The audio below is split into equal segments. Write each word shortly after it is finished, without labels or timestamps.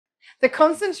The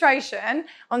concentration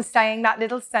on saying that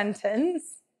little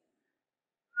sentence.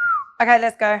 Okay,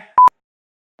 let's go.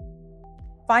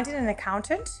 Finding an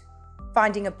accountant?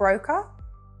 Finding a broker?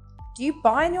 Do you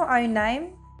buy in your own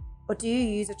name or do you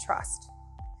use a trust?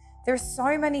 There are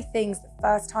so many things that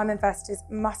first-time investors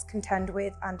must contend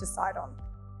with and decide on.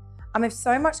 And with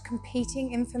so much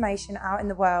competing information out in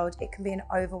the world, it can be an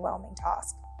overwhelming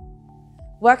task.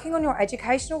 Working on your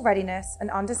educational readiness and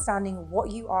understanding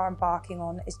what you are embarking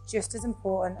on is just as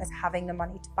important as having the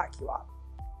money to back you up.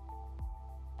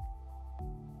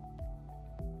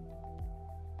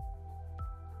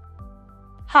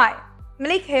 Hi,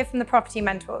 Malika here from the Property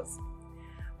Mentors.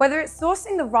 Whether it's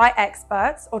sourcing the right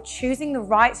experts or choosing the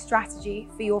right strategy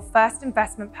for your first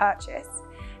investment purchase,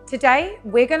 today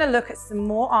we're going to look at some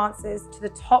more answers to the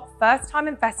top first-time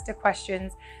investor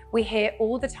questions we hear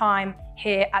all the time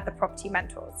here at the Property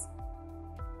Mentors.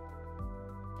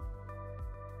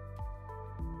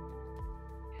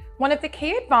 One of the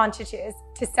key advantages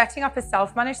to setting up a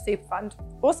self-managed super fund,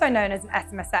 also known as an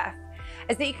SMSF,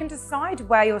 is that you can decide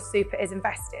where your super is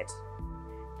invested.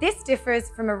 This differs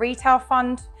from a retail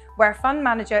fund, where a fund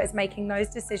manager is making those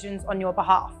decisions on your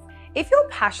behalf. If you're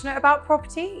passionate about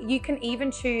property, you can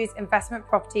even choose investment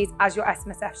properties as your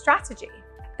SMSF strategy.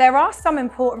 There are some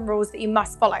important rules that you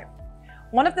must follow.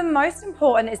 One of the most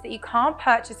important is that you can't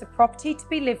purchase a property to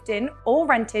be lived in or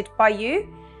rented by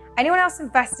you, anyone else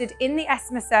invested in the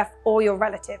SMSF, or your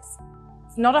relatives.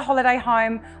 It's not a holiday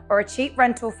home or a cheap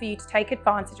rental for you to take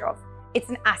advantage of. It's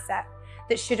an asset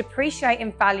that should appreciate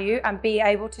in value and be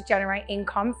able to generate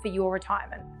income for your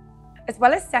retirement. As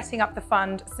well as setting up the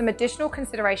fund, some additional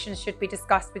considerations should be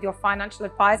discussed with your financial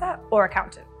advisor or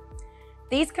accountant.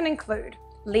 These can include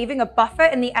leaving a buffer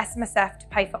in the SMSF to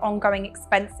pay for ongoing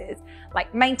expenses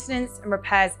like maintenance and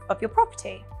repairs of your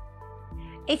property.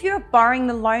 If you are borrowing,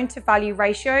 the loan to value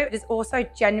ratio is also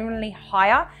generally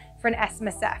higher for an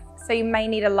SMSF, so you may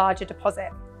need a larger deposit.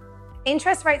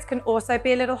 Interest rates can also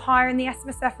be a little higher in the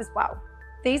SMSF as well.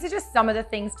 These are just some of the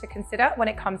things to consider when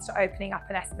it comes to opening up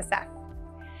an SMSF.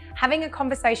 Having a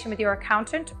conversation with your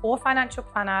accountant or financial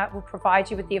planner will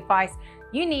provide you with the advice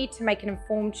you need to make an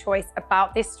informed choice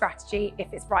about this strategy if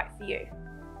it's right for you.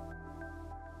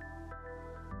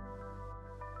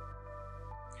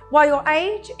 While your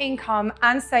age, income,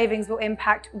 and savings will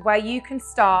impact where you can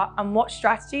start and what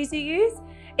strategies you use,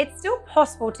 it's still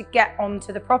possible to get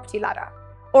onto the property ladder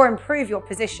or improve your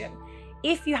position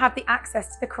if you have the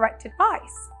access to the correct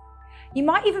advice. You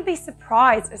might even be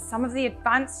surprised at some of the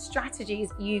advanced strategies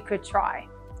you could try.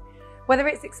 Whether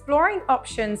it's exploring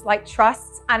options like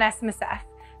trusts and SMSF,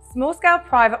 small-scale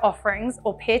private offerings,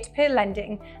 or peer-to-peer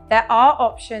lending, there are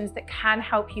options that can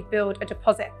help you build a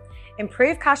deposit,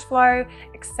 improve cash flow,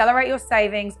 accelerate your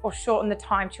savings, or shorten the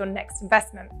time to your next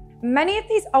investment. Many of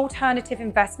these alternative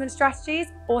investment strategies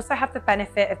also have the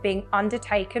benefit of being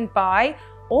undertaken by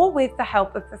or with the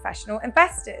help of professional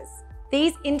investors.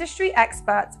 These industry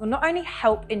experts will not only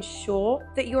help ensure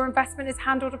that your investment is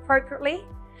handled appropriately,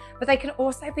 but they can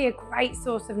also be a great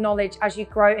source of knowledge as you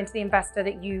grow into the investor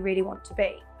that you really want to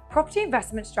be. Property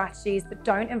investment strategies that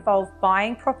don't involve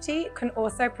buying property can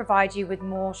also provide you with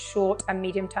more short and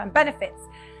medium-term benefits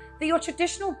that your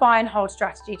traditional buy and hold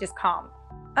strategy just can't.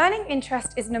 Earning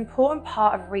interest is an important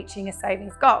part of reaching a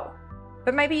savings goal,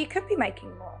 but maybe you could be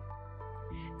making more.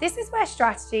 This is where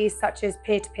strategies such as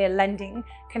peer-to-peer lending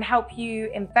can help you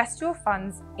invest your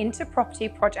funds into property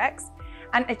projects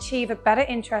and achieve a better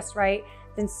interest rate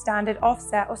than standard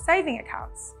offset or saving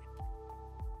accounts.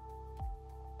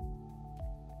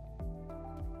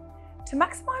 To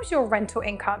maximize your rental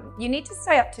income, you need to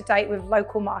stay up to date with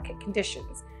local market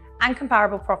conditions and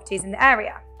comparable properties in the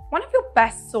area. One of your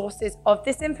best sources of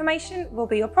this information will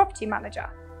be your property manager.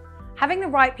 Having the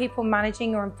right people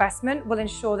managing your investment will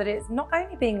ensure that it's not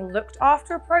only being looked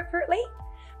after appropriately,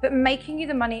 but making you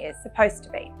the money it's supposed to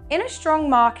be. In a strong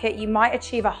market, you might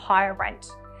achieve a higher rent,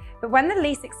 but when the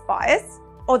lease expires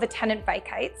or the tenant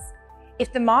vacates,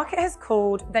 if the market has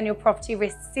cooled, then your property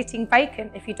risks sitting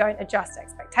vacant if you don't adjust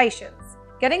expectations.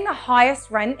 Getting the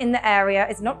highest rent in the area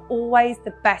is not always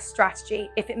the best strategy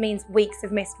if it means weeks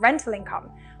of missed rental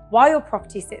income while your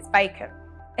property sits vacant.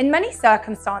 In many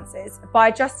circumstances, by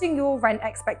adjusting your rent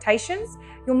expectations,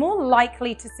 you're more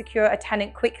likely to secure a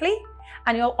tenant quickly,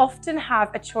 and you'll often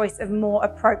have a choice of more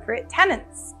appropriate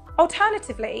tenants.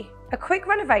 Alternatively, a quick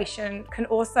renovation can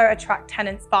also attract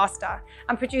tenants faster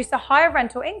and produce a higher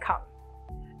rental income.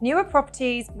 Newer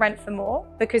properties rent for more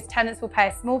because tenants will pay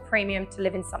a small premium to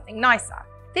live in something nicer.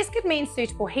 This could mean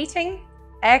suitable heating,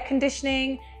 air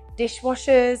conditioning,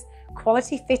 dishwashers,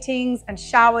 quality fittings and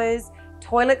showers,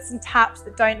 toilets and taps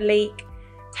that don't leak,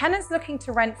 Tenants looking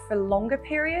to rent for longer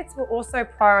periods will also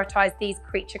prioritise these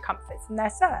creature comforts in their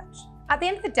search. At the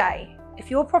end of the day,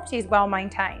 if your property is well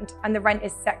maintained and the rent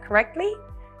is set correctly,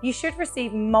 you should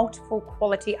receive multiple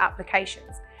quality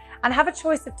applications and have a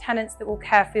choice of tenants that will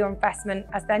care for your investment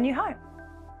as their new home.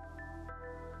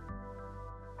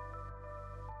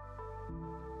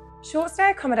 Short stay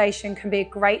accommodation can be a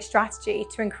great strategy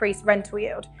to increase rental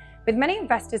yield, with many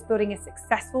investors building a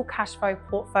successful cash flow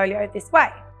portfolio this way.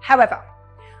 However,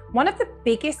 one of the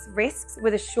biggest risks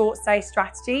with a short stay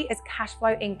strategy is cash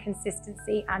flow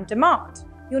inconsistency and demand.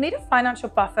 You'll need a financial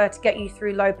buffer to get you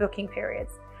through low booking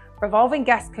periods. Revolving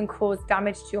guests can cause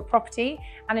damage to your property,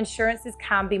 and insurances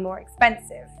can be more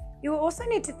expensive. You will also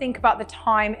need to think about the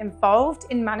time involved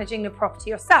in managing the property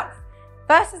yourself,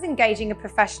 versus engaging a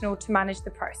professional to manage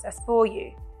the process for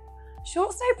you.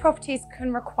 Short stay properties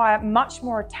can require much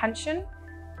more attention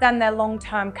than their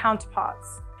long-term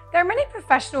counterparts. There are many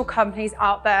professional companies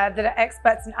out there that are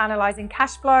experts in analysing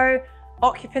cash flow,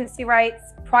 occupancy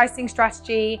rates, pricing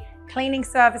strategy, cleaning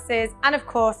services, and of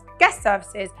course, guest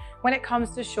services when it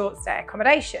comes to short stay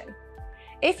accommodation.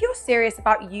 If you're serious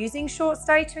about using short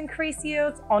stay to increase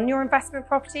yields on your investment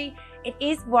property, it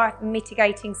is worth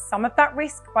mitigating some of that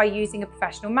risk by using a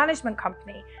professional management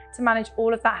company to manage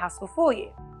all of that hassle for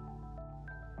you.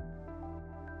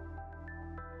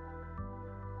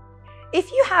 If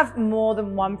you have more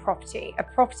than one property, a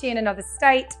property in another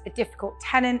state, a difficult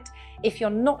tenant, if you're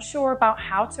not sure about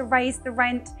how to raise the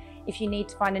rent, if you need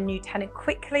to find a new tenant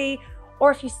quickly, or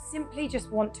if you simply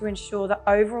just want to ensure the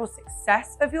overall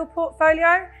success of your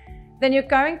portfolio, then you're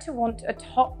going to want a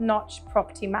top-notch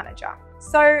property manager.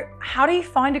 So how do you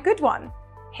find a good one?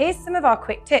 Here's some of our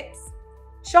quick tips.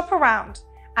 Shop around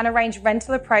and arrange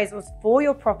rental appraisals for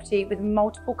your property with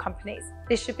multiple companies.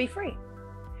 This should be free.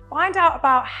 Find out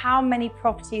about how many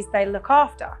properties they look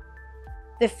after.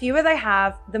 The fewer they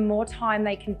have, the more time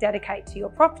they can dedicate to your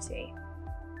property.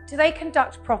 Do they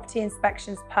conduct property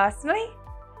inspections personally?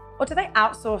 Or do they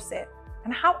outsource it?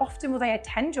 And how often will they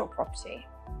attend your property?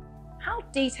 How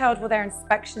detailed will their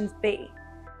inspections be?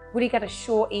 Will you get a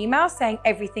short email saying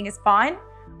everything is fine?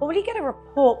 Or will you get a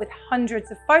report with hundreds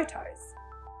of photos?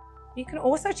 You can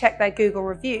also check their Google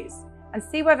reviews and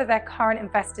see whether their current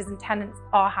investors and tenants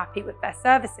are happy with their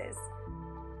services.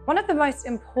 One of the most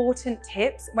important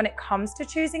tips when it comes to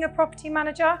choosing a property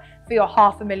manager for your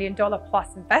 $500,000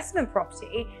 plus investment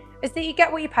property is that you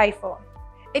get what you pay for.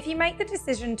 If you make the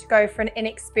decision to go for an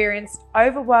inexperienced,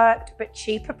 overworked, but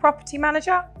cheaper property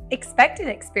manager, expect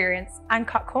inexperience and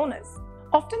cut corners.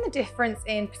 Often the difference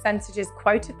in percentages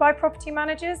quoted by property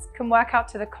managers can work out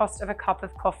to the cost of a cup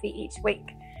of coffee each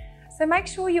week. So make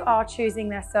sure you are choosing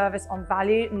their service on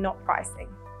value, not pricing.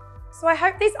 So I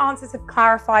hope these answers have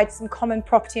clarified some common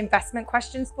property investment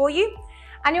questions for you,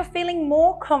 and you're feeling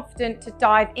more confident to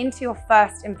dive into your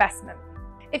first investment.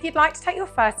 If you'd like to take your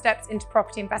first steps into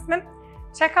property investment,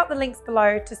 check out the links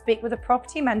below to speak with a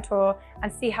property mentor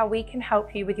and see how we can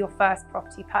help you with your first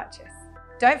property purchase.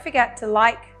 Don't forget to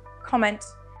like, comment,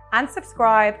 and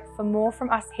subscribe for more from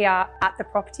us here at The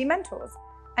Property Mentors.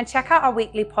 And check out our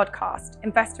weekly podcast,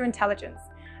 Investor Intelligence,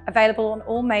 available on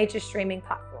all major streaming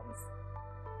platforms.